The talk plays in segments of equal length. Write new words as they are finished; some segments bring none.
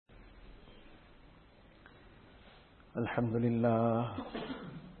الحمد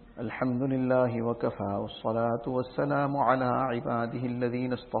لله وكفى والصلاة والسلام على عباده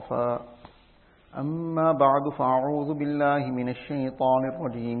الذين اصطفى أما بعد فأعوذ بالله من الشيطان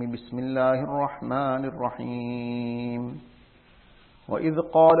الرجيم بسم الله الرحمن الرحيم وإذ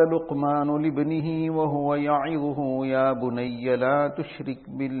قال لقمان لابنه وهو يعظه يا بني لا تشرك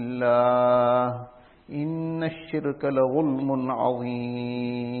بالله إن الشرك لظلم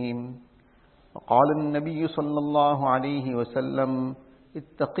عظيم وقال النبي صلى الله عليه وسلم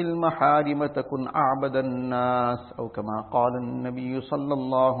اتق المحارم تكن أعبد الناس أو كما قال النبي صلى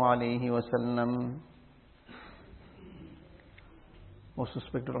الله عليه وسلم. Most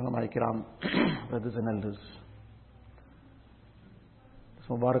respected ulama kiram, brothers and elders, this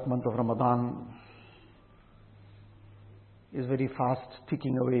Mubarak month of Ramadan is very fast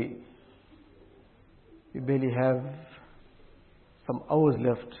ticking away. We barely have some hours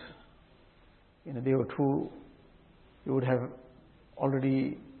left. In a day or two, you would have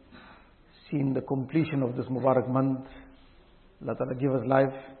already seen the completion of this Mubarak month. Allah Ta'ala give us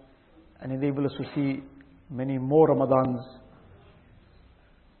life and enable us to see many more Ramadans.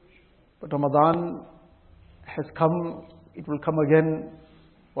 But Ramadan has come, it will come again.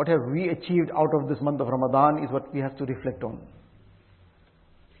 What have we achieved out of this month of Ramadan is what we have to reflect on.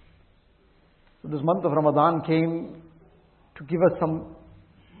 So this month of Ramadan came to give us some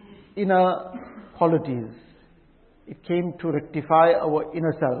inner qualities. It came to rectify our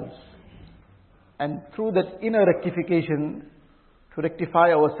inner selves, and through that inner rectification to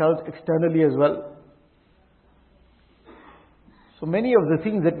rectify ourselves externally as well. So many of the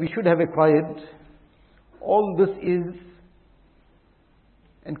things that we should have acquired, all this is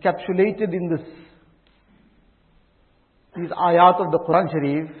encapsulated in these ayat of the Quran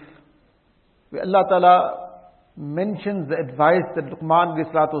Sharif, where Allah Ta'ala mentions the advice that Luqman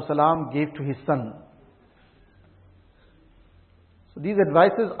ﷺ gave to his son. So these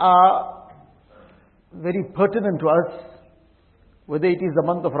advices are very pertinent to us, whether it is the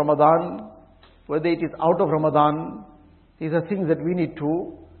month of Ramadan, whether it is out of Ramadan. These are things that we need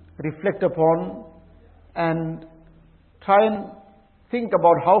to reflect upon and try and think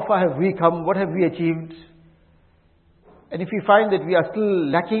about how far have we come, what have we achieved. And if we find that we are still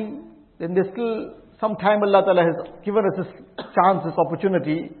lacking, then there's still some time Allah Ta'ala has given us this chance, this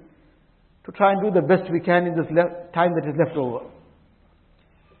opportunity to try and do the best we can in this time that is left over.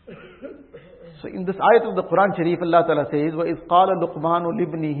 So in this ayat of the Quran Sharif, Allah Ta'ala says, وَإِذْ قَالَ لُقْمَانُ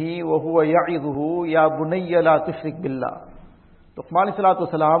لِابْنِهِ وَهُوَ يَعِظُهُ يَا بُنَيَّ لَا تُشْرِكْ بِاللَّهِ. Luqman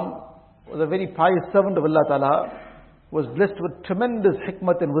ﷺ was a very pious servant of Allah Ta'ala, was blessed with tremendous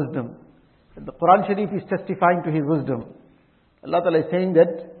hikmat and wisdom. And the Quran Sharif is testifying to his wisdom. Allah Ta'ala is saying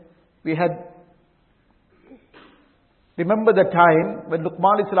that we had remember the time when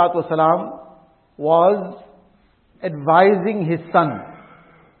Luqman ﷺ was advising his son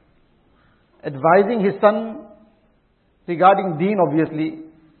regarding deen, obviously.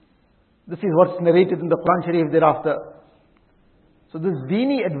 This is what's narrated in the Quran Sharif thereafter. So this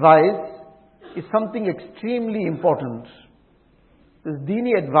deeni advice is something extremely important. This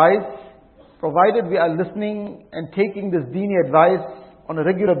deeni advice, provided we are listening and taking this deeni advice on a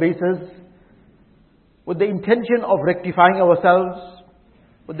regular basis, with the intention of rectifying ourselves,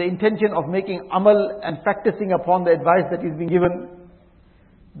 with the intention of making amal and practicing upon the advice that is being given,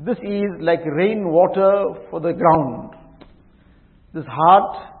 this is like rainwater for the ground. This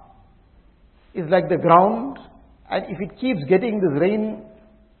heart is like the ground, and if it keeps getting this rain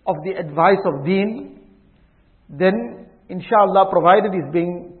of the advice of deen, then inshallah, provided it is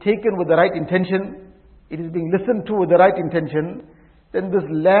being taken with the right intention, it is being listened to with the right intention, then this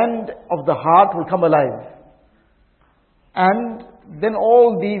land of the heart will come alive. And then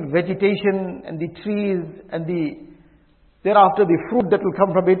all the vegetation and the trees and thereafter the fruit that will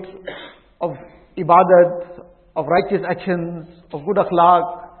come from it, of ibadat, of righteous actions, of good akhlaq,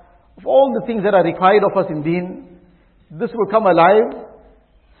 of all the things that are required of us in deen, this will come alive.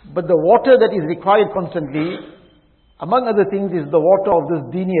 But the water that is required constantly, among other things, is the water of this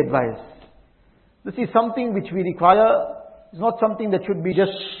deeni advice. This is something which we require. It's not something that should be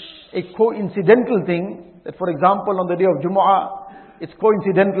just a coincidental thing, that for example on the day of Jumu'ah, it's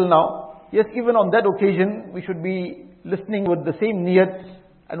coincidental now. Yes, even on that occasion, we should be listening with the same niyat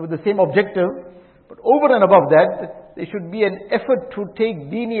and with the same objective. But over and above that, there should be an effort to take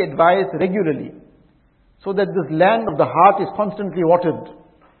deeni advice regularly, so that this land of the heart is constantly watered,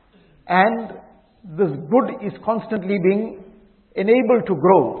 and this good is constantly being enabled to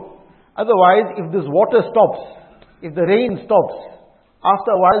grow. Otherwise, if this water stops, if the rain stops,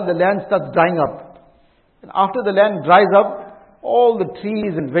 after a while the land starts drying up. And after the land dries up, all the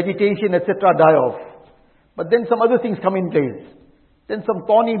trees and vegetation, etc. die off. But then some other things come in place. Then some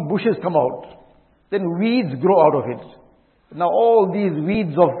thorny bushes come out. Then weeds grow out of it. Now all these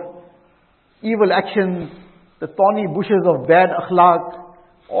weeds of evil actions, the thorny bushes of bad akhlaq,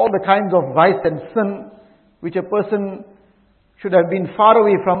 all the kinds of vice and sin which a person should have been far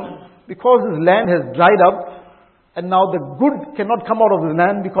away from, because his land has dried up, and now the good cannot come out of the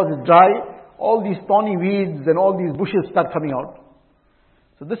land because it's dry, all these thorny weeds and all these bushes start coming out.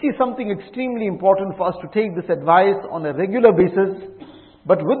 So this is something extremely important for us to take this advice on a regular basis,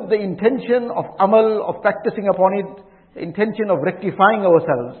 but with the intention of amal, of practicing upon it, the intention of rectifying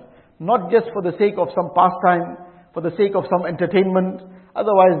ourselves, not just for the sake of some pastime, for the sake of some entertainment.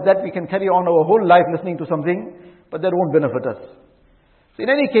 Otherwise that we can carry on our whole life listening to something, but that won't benefit us. So in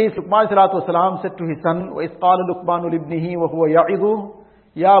any case, Luqman salatu wasalam said to his son, وَإِذْ قَالَ لُقْمَانُ لِابْنِهِ وَهُوَ يَعِظُهُ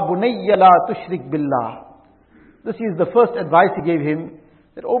يَا بُنَيَّ لَا تُشْرِكْ بِاللَّهِ. This is the first advice he gave him,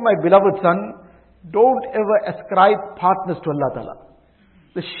 that, oh my beloved son, don't ever ascribe partners to Allah Ta'ala.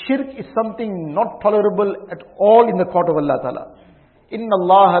 The shirk is something not tolerable at all in the court of Allah Ta'ala. إِنَّ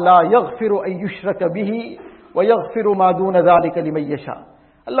اللَّهَ لَا يَغْفِرُ أَن يُشْرَكَ بِهِ وَيَغْفِرُ مَا دُونَ ذَلِكَ لِمَن يَشَاءُ.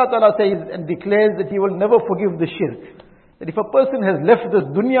 Allah Ta'ala says and declares that He will never forgive the shirk. That if a person has left this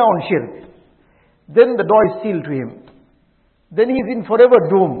dunya on shirk, then the door is sealed to him. Then he is in forever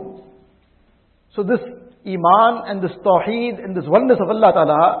doom. So this iman and this tawheed and this oneness of Allah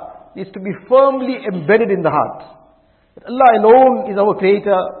Ta'ala needs to be firmly embedded in the heart. That Allah alone is our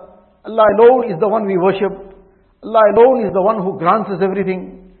creator. Allah alone is the one we worship. Allah alone is the one who grants us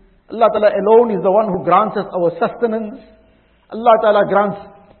everything. Allah Ta'ala alone is the one who grants us our sustenance. Allah Ta'ala grants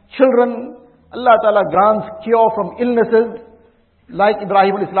children. Allah Ta'ala grants cure from illnesses. Like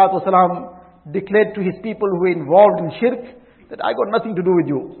Ibrahim alayhi salatu wasalam declared to his people who were involved in shirk, that I got nothing to do with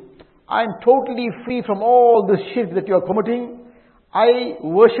you. I am totally free from all the shirk that you are committing. I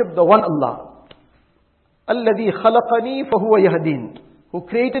worship the one Allah. الَّذِي خَلَقَنِي فَهُوَ يَهْدِينِ. Who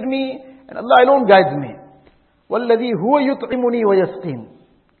created me, and Allah alone guides me. وَالَّذِي هُوَ يُطْعِمُنِي وَيَسْقِينِ.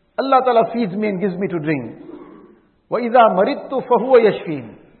 Allah Ta'ala feeds me and gives me to drink. وَإِذَا مَرِضْتُ فَهُوَ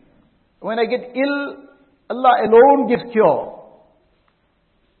يَشْفِينِ. When I get ill, Allah alone gives cure.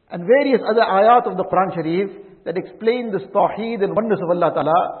 And various other ayat of the Quran Sharif that explain this tawheed and oneness of Allah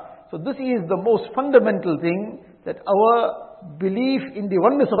Ta'ala. So this is the most fundamental thing, that our belief in the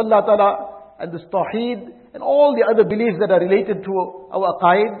oneness of Allah Ta'ala and this tawheed and all the other beliefs that are related to our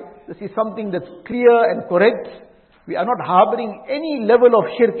aqaid, this is something that's clear and correct. We are not harboring any level of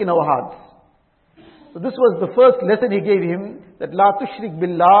shirk in our hearts. So this was the first lesson he gave him, that la tushrik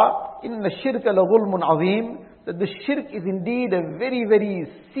billah, inna shirka la zulmun azim, that the shirk is indeed a very, very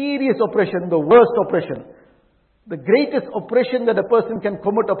serious oppression, the worst oppression. The greatest oppression that a person can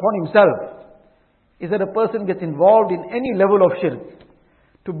commit upon himself is that a person gets involved in any level of shirk.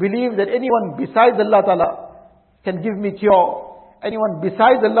 To believe that anyone besides Allah Ta'ala can give me cure, anyone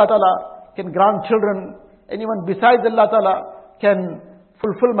besides Allah Ta'ala can grant children, anyone besides Allah Ta'ala can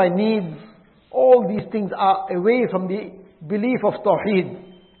fulfill my needs. All these things are away from the belief of tawheed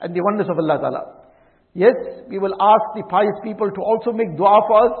and the oneness of Allah Ta'ala. Yes, we will ask the pious people to also make dua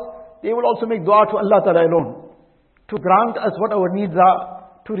for us. They will also make dua to Allah Ta'ala alone, to grant us what our needs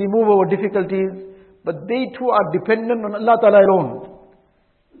are, to remove our difficulties. But they too are dependent on Allah Ta'ala alone.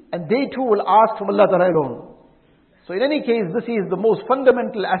 And they too will ask from Allah Ta'ala alone. So in any case, this is the most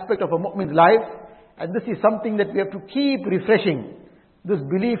fundamental aspect of a mu'min's life. And this is something that we have to keep refreshing. This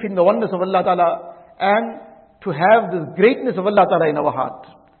belief in the oneness of Allah Ta'ala, and to have this greatness of Allah Ta'ala in our heart.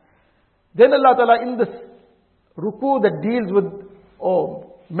 Then Allah Ta'ala in this ruku that deals with,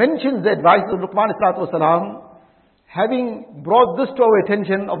 or mentions the advice of Luqman sallallahu alaihi wasallam, having brought this to our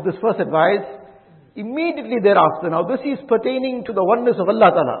attention of this first advice, immediately thereafter, now this is pertaining to the oneness of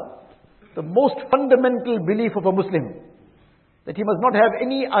Allah Ta'ala, the most fundamental belief of a Muslim, that he must not have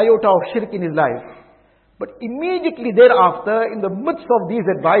any iota of shirk in his life. But immediately thereafter, in the midst of these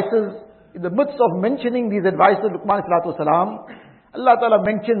advices, in the midst of mentioning these advices of Luqman sallallahu alaihi wasallam, Allah Ta'ala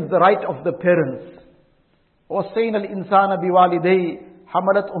mentions the right of the parents. وَصَّيْنَا الْإِنسَانَ بِوَالِدَيْهِ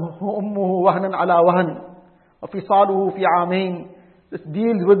حَمَلَتْهُ أُمُّهُ وَهْنًا عَلَى وَهْنٍ وَفِصَالُهُ فِي عَامَيْنِ. This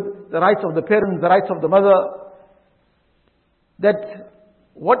deals with the rights of the parents, the rights of the mother. That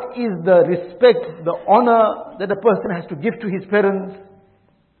what is the respect, the honor that a person has to give to his parents,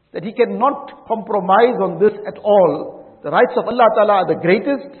 that he cannot compromise on this at all. The rights of Allah Ta'ala are the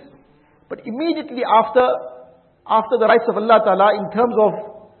greatest, but immediately after the rights of Allah Ta'ala, in terms of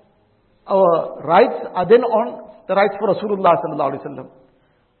our rights, are then on the rights for Rasulullah sallallahu alaihi wasallam.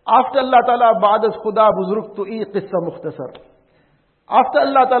 After Allah Ta'ala, ba'das khuda buzruk tu'i qissa mukhtasar. After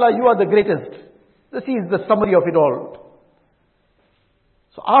Allah Ta'ala, you are the greatest. This is the summary of it all.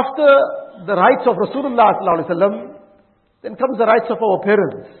 So after the rights of Rasulullah sallallahu alaihi wasallam, then comes the rights of our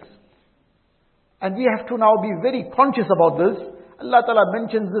parents. And we have to now be very conscious about this. Allah Ta'ala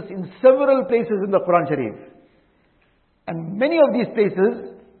mentions this in several places in the Quran Sharif. And many of these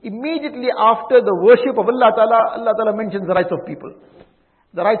places, immediately after the worship of Allah Ta'ala mentions the rights of people,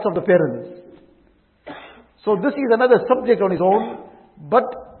 the rights of the parents. So this is another subject on its own, but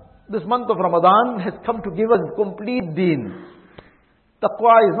this month of Ramadan has come to give us complete deen.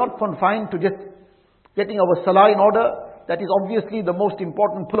 Taqwa is not confined to just getting our salah in order. That is obviously the most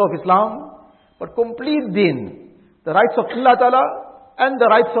important pillar of Islam. But complete deen. The rights of Allah Ta'ala and the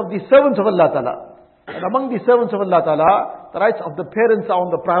rights of the servants of Allah Ta'ala. And among the servants of Allah Ta'ala, the rights of the parents are on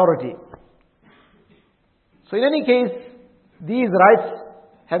the priority. So in any case, these rights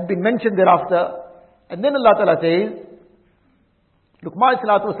have been mentioned thereafter. And then Allah Ta'ala says, Luqman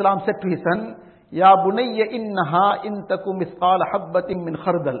salatu wasalam said to his son, Ya bunayya innaha in taku mithqala habbatin min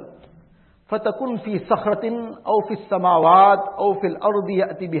khardal. Fatakun fi sakhratin aw fi samawat aw fil ardi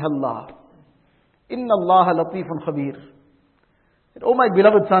ya'ti biha Allah. Inna Allah latifun khabir. Oh my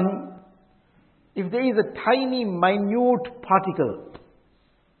beloved son, if there is a tiny minute particle,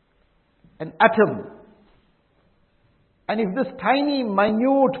 an atom, and if this tiny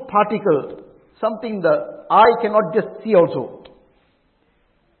minute particle, something the eye cannot just see also,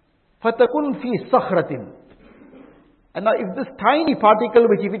 فَتَكُنْ فِي صَخْرَةٍ. And now if this tiny particle,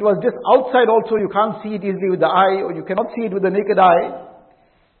 which if it was just outside also, you can't see it easily with the eye, or you cannot see it with the naked eye.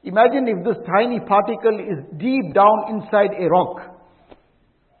 Imagine if this tiny particle is deep down inside a rock.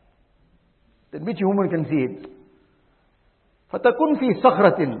 Then which human can see it? فَتَكُنْ فِي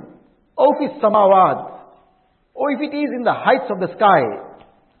صَخْرَةٍ أَوْ فِي السَّمَاوَاتِ. Or if it is in the heights of the sky,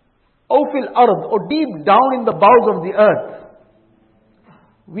 أَوْ فِي الْأَرْضِ, or deep down in the bowels of the earth.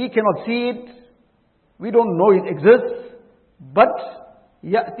 We cannot see it, we don't know it exists, but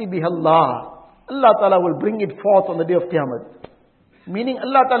يَأْتِ بِهَا اللَّهِ. Allah Ta'ala will bring it forth on the day of Qiyamah. Meaning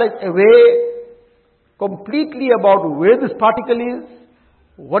Allah Ta'ala is aware completely about where this particle is,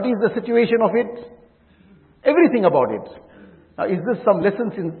 what is the situation of it, everything about it. Now is this some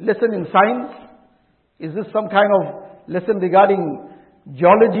lesson in science? Is this some kind of lesson regarding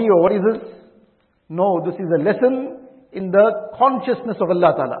geology, or what is this? No, this is a lesson in the consciousness of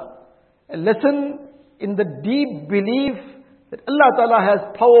Allah Ta'ala. A lesson in the deep belief that Allah Ta'ala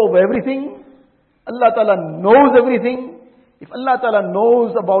has power over everything. Allah Ta'ala knows everything. If Allah Ta'ala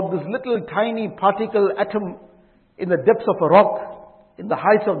knows about this little tiny particle atom in the depths of a rock, in the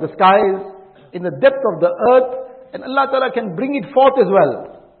heights of the skies, in the depth of the earth, and Allah Ta'ala can bring it forth as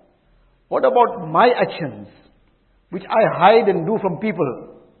well. What about my actions, which I hide and do from people?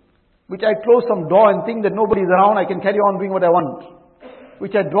 Which I close some door and think that nobody is around, I can carry on doing what I want.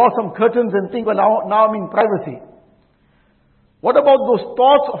 Which I draw some curtains and think, well now I'm in privacy. What about those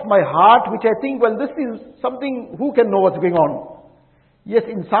thoughts of my heart which I think, well this is something, who can know what's going on? Yes,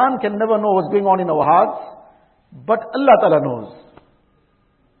 insan can never know what's going on in our hearts, but Allah Ta'ala knows.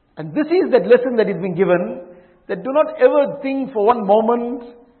 And this is that lesson that is being given, that do not ever think for one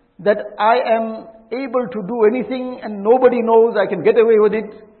moment that I am able to do anything and nobody knows, I can get away with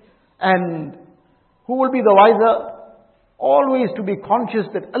it. And who will be the wiser? Always to be conscious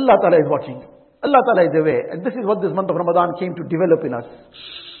that Allah Ta'ala is watching. Allah Ta'ala is aware. And this is what this month of Ramadan came to develop in us.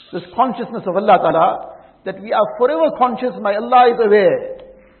 This consciousness of Allah Ta'ala, that we are forever conscious, my Allah is aware.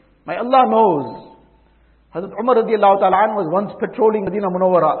 My Allah knows. Hazrat Umar radiallahu ta'ala was once patrolling Medina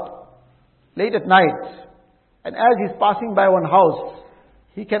Munawwara late at night. And as he's passing by one house,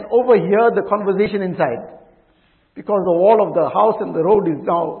 he can overhear the conversation inside. Because the wall of the house and the road is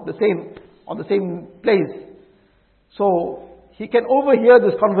now the same, on the same place. So, he can overhear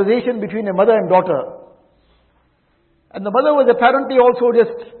this conversation between a mother and daughter. And the mother was apparently also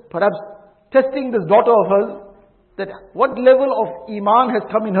just perhaps testing this daughter of hers, that what level of iman has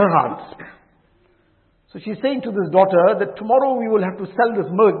come in her heart. So she's saying to this daughter that tomorrow we will have to sell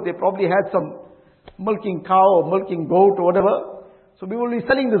this milk. They probably had some milking cow or milking goat or whatever. So we will be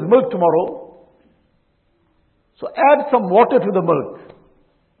selling this milk tomorrow. So add some water to the milk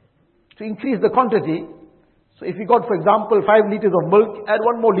to increase the quantity. So if you got, for example, 5 liters of milk, add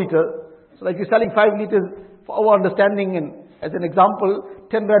 1 more liter. So like you're selling 5 liters, for our understanding, and as an example,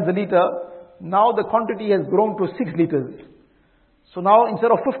 10 rands a liter. Now the quantity has grown to 6 liters. So now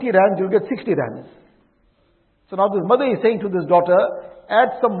instead of 50 rands, you'll get 60 rands. So now this mother is saying to this daughter,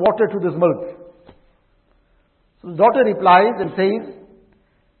 add some water to this milk. So the daughter replies and says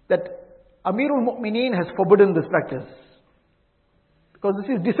that Amirul Mu'mineen has forbidden this practice. Because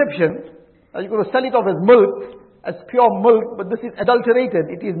this is deception. You're going to sell it off as milk, as pure milk, but this is adulterated,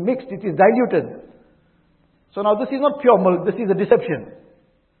 it is mixed, it is diluted. So now this is not pure milk, this is a deception.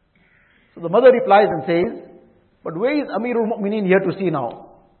 So the mother replies and says, but where is Amirul Mu'mineen here to see now?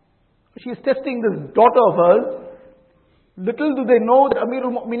 She is testing this daughter of hers. Little do they know that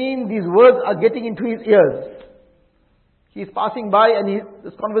Amirul Mu'mineen, these words are getting into his ears. He is passing by and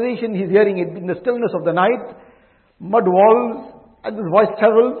this conversation he's hearing it in the stillness of the night, mud walls, and this voice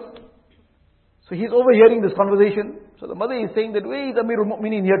travels. So he's overhearing this conversation. So the mother is saying that where is Amirul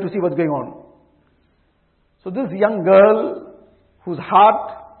Mu'mineen here to see what's going on? So this young girl, whose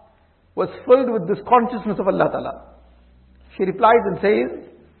heart was filled with this consciousness of Allah Ta'ala, she replies and says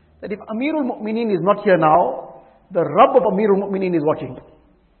that if Amirul Mu'mineen is not here now, the Rabb of Amirul Mu'mineen is watching.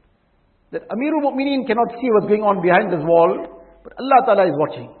 That Amirul Mu'mineen cannot see what's going on behind this wall, but Allah Ta'ala is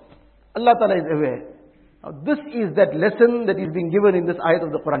watching. Allah Ta'ala is aware. Now this is that lesson that is being given in this ayat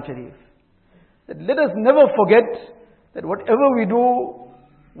of the Quran Sharif. That let us never forget that whatever we do,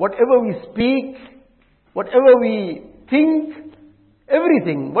 whatever we speak, whatever we think,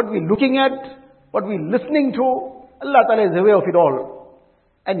 everything, what we're looking at, what we're listening to, Allah Ta'ala is aware of it all.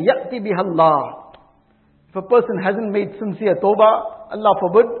 And ya'ti bihallah. If a person hasn't made sincere tawbah, Allah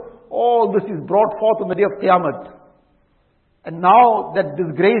forbid, all this is brought forth on the day of Qiyamah. And now that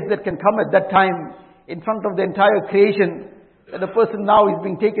disgrace that can come at that time in front of the entire creation, that the person now is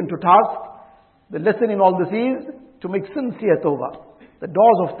being taken to task, the lesson in all this is to make sincere tawbah. The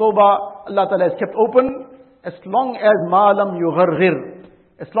doors of tawbah, Allah Ta'ala has kept open as long as ma'alam yugharghir.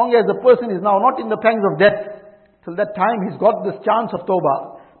 As long as the person is now not in the pangs of death, till that time he's got this chance of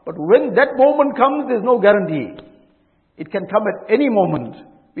tawbah. But when that moment comes, there's no guarantee. It can come at any moment.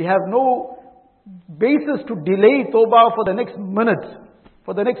 We have no basis to delay tawbah for the next minute,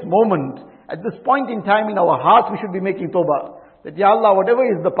 for the next moment. At this point in time in our hearts, we should be making tawbah. That, Ya Allah, whatever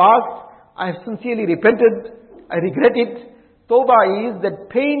is the past, I have sincerely repented, I regret it. Tawbah is that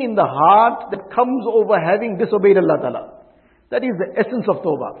pain in the heart that comes over having disobeyed Allah Ta'ala. That is the essence of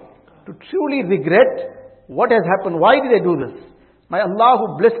tawbah. To truly regret what has happened. Why did I do this? May Allah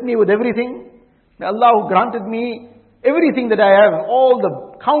who blessed me with everything, may Allah who granted me everything that I have, all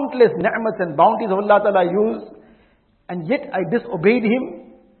the countless ni'mats and bounties of Allah Ta'ala use, and yet I disobeyed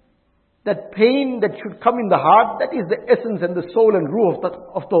Him. That pain that should come in the heart, that is the essence and the soul and ruh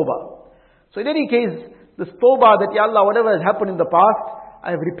of tawbah. So in any case, this tawbah that, Ya Allah, whatever has happened in the past,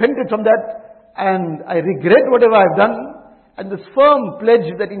 I have repented from that, and I regret whatever I have done, and this firm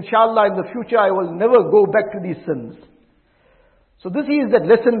pledge that inshallah in the future I will never go back to these sins. So this is that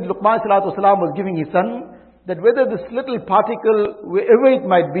lesson Luqman Salatu Wasalam was giving his son, that whether this little particle, wherever it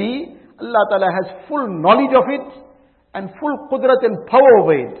might be, Allah Ta'ala has full knowledge of it, and full qudrat and power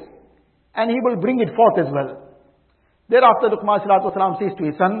over it. And He will bring it forth as well. Thereafter Luqman Salatu Wasalam says to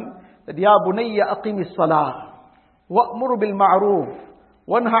his son, that Ya bunayya aqimis salah, wa'mur bil ma'roof,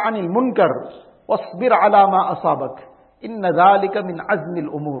 wanha anil munkar, wasbir ala ma asabak, inna dhalika min azmil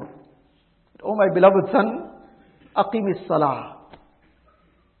umur. Oh my beloved son, aqimis salah.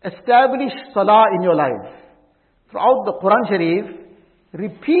 Establish salah in your life. Throughout the Quran Sharif,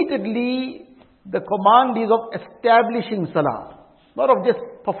 repeatedly the command is of establishing salah, not of just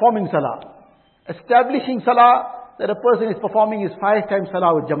performing salah. Establishing salah, that a person is performing his 5 times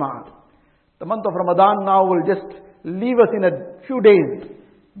salah with jama'ah. The month of Ramadan now will just leave us in a few days,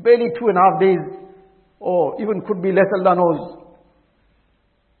 barely 2.5 days, or even could be less, Allah knows.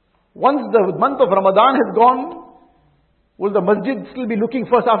 Once the month of Ramadan has gone, will the masjid still be looking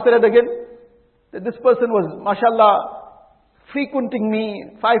for us after that again? That this person was, mashallah, frequenting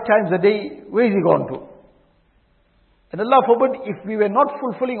me 5 times a day, where is he gone to? And Allah forbid, if we were not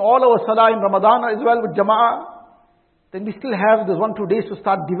fulfilling all our salah in Ramadan as well with jama'ah, then we still have those 1-2 days to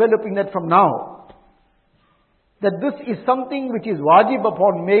start developing that from now. That this is something which is wajib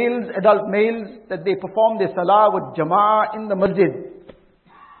upon males, adult males, that they perform their salah with jama'ah in the masjid.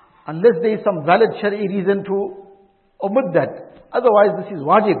 Unless there is some valid shari'i reason to omit that. Otherwise this is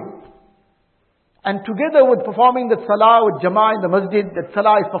wajib. And together with performing that salah with jama'ah in the masjid, that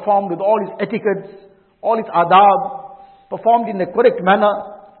salah is performed with all its etiquettes, all its adab, performed in a correct manner,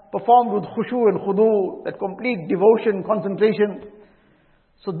 performed with khushu and khudu, that complete devotion, concentration.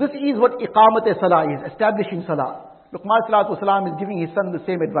 So this is what iqamat-e-salah is, establishing salah. Luqman Salatu Wasalam is giving his son the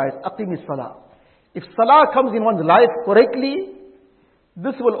same advice, aqimis salah. If salah comes in one's life correctly,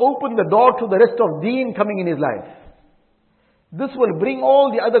 this will open the door to the rest of deen coming in his life. This will bring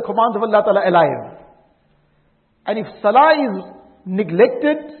all the other commands of Allah Ta'ala alive. And if salah is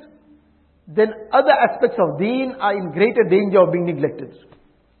neglected, then other aspects of deen are in greater danger of being neglected.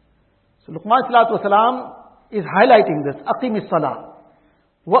 So Luqman Salatu Wasalam is highlighting this, aqimis salah,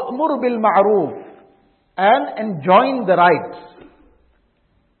 wa'mur bil ma'roof, and enjoin the right.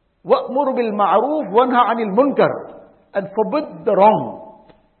 Wa'mur bil ma'roof, wanha anil munkar, and forbid the wrong.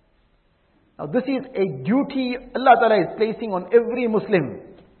 Now this is a duty Allah Ta'ala is placing on every Muslim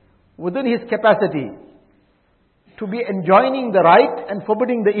within his capacity to be enjoining the right and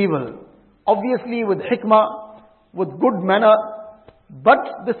forbidding the evil. Obviously with hikmah, with good manner,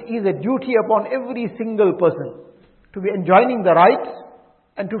 but this is a duty upon every single person to be enjoining the right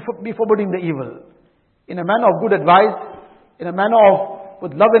and to be forbidding the evil. In a manner of good advice, in a manner of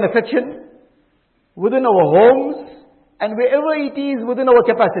with love and affection, within our homes, and wherever it is within our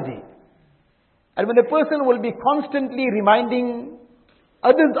capacity. And when a person will be constantly reminding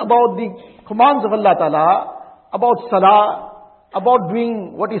others about the commands of Allah Ta'ala, about salah, about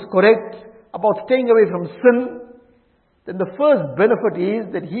doing what is correct, about staying away from sin, then the first benefit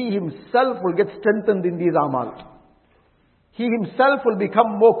is that he himself will get strengthened in these amal. He himself will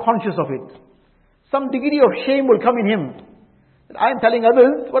become more conscious of it. Some degree of shame will come in him. That I am telling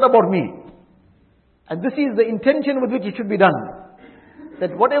others, what about me? And this is the intention with which it should be done.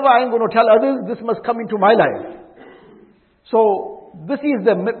 That whatever I am going to tell others, this must come into my life. So, this is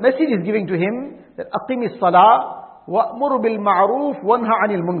the message is giving to him, that أَقِمِ الصَّلَاةِ وَأْمُرُ بِالْمَعْرُوفِ وَانْهَ عَنِ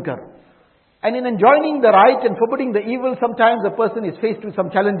الْمُنْكَرِ. And in enjoining the right and forbidding the evil, sometimes a person is faced with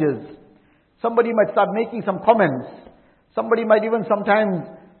some challenges. Somebody might start making some comments. Somebody might even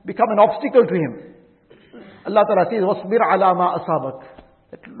sometimes become an obstacle to him. Allah Ta'ala says, وَاصْبِرْ عَلَى مَا أَصَابَكَ.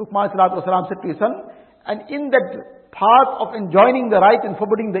 That Luqman ﷺ said to his son, and in that path of enjoining the right and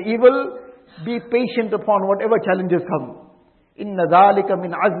forbidding the evil, be patient upon whatever challenges come. إِنَّ ذَلِكَ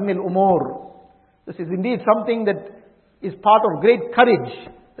مِنْ عَزْمِ الْأُمُورِ. This is indeed something that is part of great courage,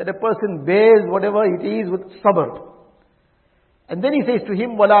 that a person bears whatever it is with sabr. And then he says to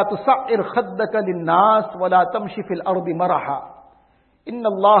him, وَلَا تُصَعِّرْ خَدَّكَ لِلنَّاسِ وَلَا تَمْشِ فِي الْأَرْضِ مَرَحًا إِنَّ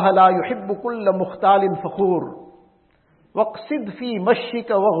اللَّهَ لَا يُحِبُّ كُلَّ مُخْتَالٍ فَخُورٍ وَاقْصِدْ فِي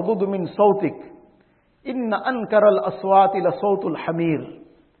مَشِّكَ وَاغْضُضْ مِنْ صَوْتِكَ إِنَّ أَنْكَرَ الْأَصْوَاتِ لَصَوْتُ الْحَمِيرِ.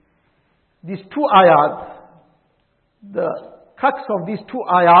 These two ayat, the crux of these two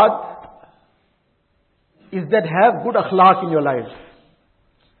ayat is that have good akhlaq in your life.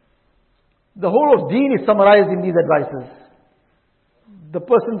 The whole of deen is summarized in these advices. The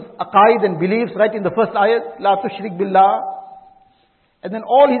person's aqaid and beliefs right in the first ayat, La tushrik billah. And then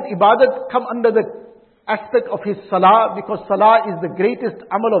all his ibadat come under the aspect of his salah, because salah is the greatest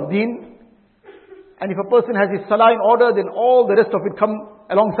amal of deen. And if a person has his salah in order, then all the rest of it come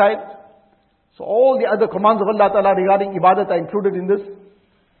alongside. So all the other commands of Allah Ta'ala regarding ibadat are included in this.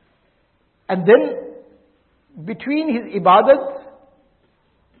 And then between his ibadat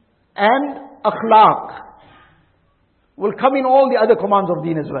and akhlaq will come in all the other commands of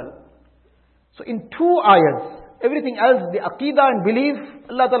deen as well. So in two ayats, everything else, the aqidah and belief,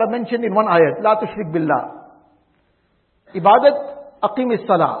 Allah Ta'ala mentioned in one ayat, La tushrik billah. Ibadat, aqim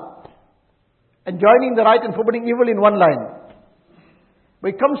salah. Enjoining the right and forbidding evil in one line.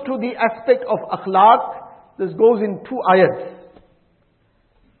 When it comes to the aspect of akhlaq, this goes in two ayats.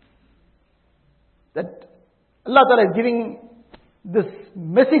 That Allah Ta'ala is giving this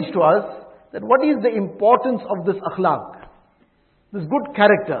message to us, that what is the importance of this akhlaq, this good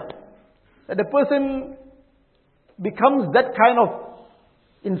character, that a person becomes that kind of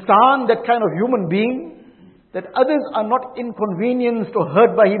insan, that kind of human being, that others are not inconvenienced or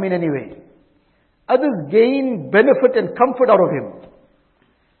hurt by him in any way. Others gain benefit and comfort out of him.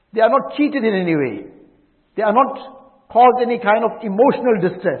 They are not cheated in any way. They are not caused any kind of emotional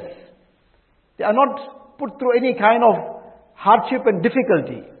distress. They are not put through any kind of hardship and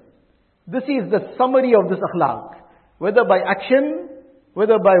difficulty. This is the summary of this akhlaq. Whether by action,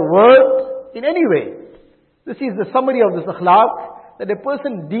 whether by word, in any way. This is the summary of this akhlaq, that a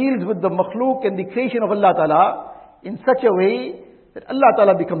person deals with the makhluk and the creation of Allah Ta'ala in such a way that Allah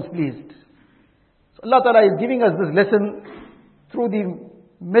Ta'ala becomes pleased. So Allah Ta'ala is giving us this lesson through the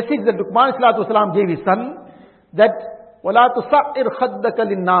message that Luqman ﷺ gave his son, that وَلَا تُصَعِّرْ خَدَّكَ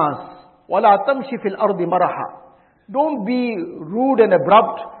لِلنَّاسِ وَلَا تَمْشِ فِي الْأَرْضِ مَرَحًا. Don't be rude and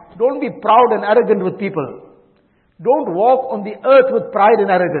abrupt. Don't be proud and arrogant with people. Don't walk on the earth with pride and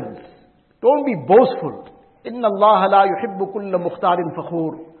arrogance. Don't be boastful. إِنَّ اللَّهَ لَا يُحِبُّ كُلَّ مُخْتَالٍ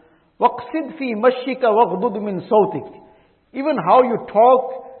فَخُورٍ وَاقْصِدْ فِي مَشِّكَ وَاغْضُضْ مِنْ صَوْتِكَ. Even how you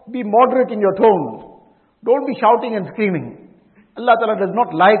talk, be moderate in your tone. Don't be shouting and screaming. Allah Ta'ala does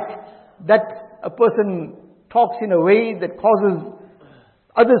not like that a person talks in a way that causes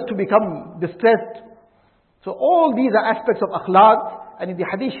others to become distressed. So all these are aspects of akhlaq. And in the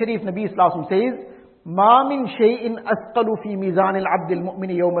hadith sharif, Nabi Sallallahu Alaihi Wasallam says, مَا مِن شَيْءٍ أَثْقَلُ فِي مِيزَانِ الْعَبْدِ الْمُؤْمِنِ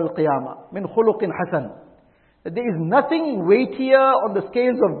يَوْمَ الْقِيَامَةِ مِنْ خُلُقٍ حَسَنٍ. That there is nothing weightier on the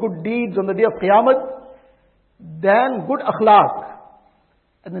scales of good deeds on the day of Qiyamah than good akhlaq.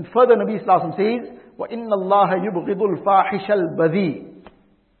 And then further Nabi Sallallahu Alaihi Wasallam says, وَإِنَّ اللَّهَ يُبْغِضُ الْفَاحِشَ الْبَذِيءِ.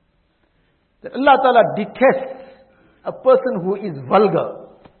 that Allah Ta'ala detests a person who is vulgar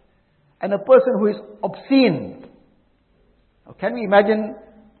and a person who is obscene. Now, can we imagine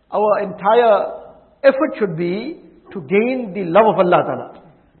our entire effort should be to gain the love of Allah Ta'ala,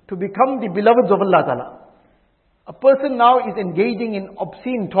 to become the beloveds of Allah Ta'ala. A person now is engaging in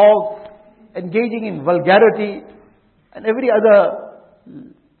obscene talk, engaging in vulgarity, and every other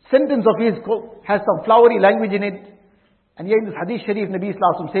sentence of his has some flowery language in it. And here in this hadith sharif, Nabi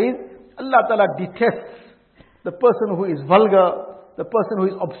Sallallahu Alaihi Wasallam says, Allah Ta'ala detests the person who is vulgar, the person who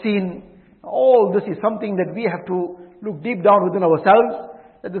is obscene. All this is something that we have to look deep down within ourselves,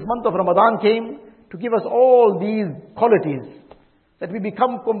 that this month of Ramadan came to give us all these qualities, that we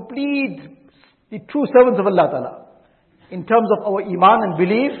become complete, the true servants of Allah Ta'ala, in terms of our iman and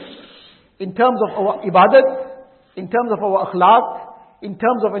belief, in terms of our ibadat, in terms of our akhlaq, in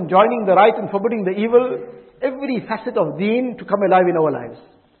terms of enjoining the right and forbidding the evil, every facet of deen to come alive in our lives.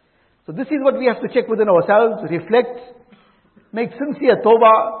 So this is what we have to check within ourselves, reflect, make sincere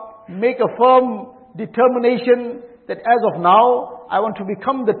tawbah, make a firm determination that as of now, I want to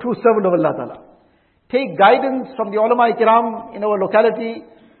become the true servant of Allah Ta'ala. Take guidance from the ulama kiram in our locality,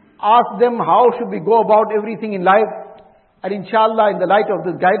 ask them how should we go about everything in life, and inshallah in the light of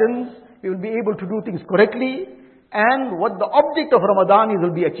this guidance, we will be able to do things correctly, and what the object of Ramadan is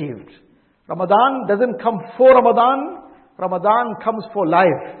will be achieved. Ramadan doesn't come for Ramadan, Ramadan comes for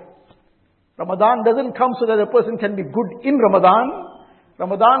life. Ramadan doesn't come so that a person can be good in Ramadan,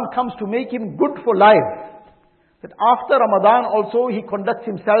 Ramadan comes to make him good for life. That after Ramadan also he conducts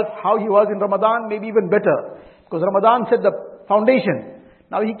himself how he was in Ramadan, maybe even better. Because Ramadan set the foundation.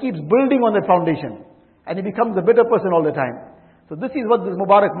 Now he keeps building on that foundation. And he becomes a better person all the time. So this is what this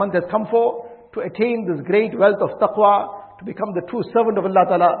Mubarak month has come for, to attain this great wealth of taqwa, to become the true servant of Allah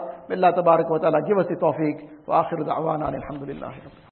Ta'ala. May Allah Tabarak wa Ta'ala give us the tawfiq. Wa akhiru da'wana alhamdulillah.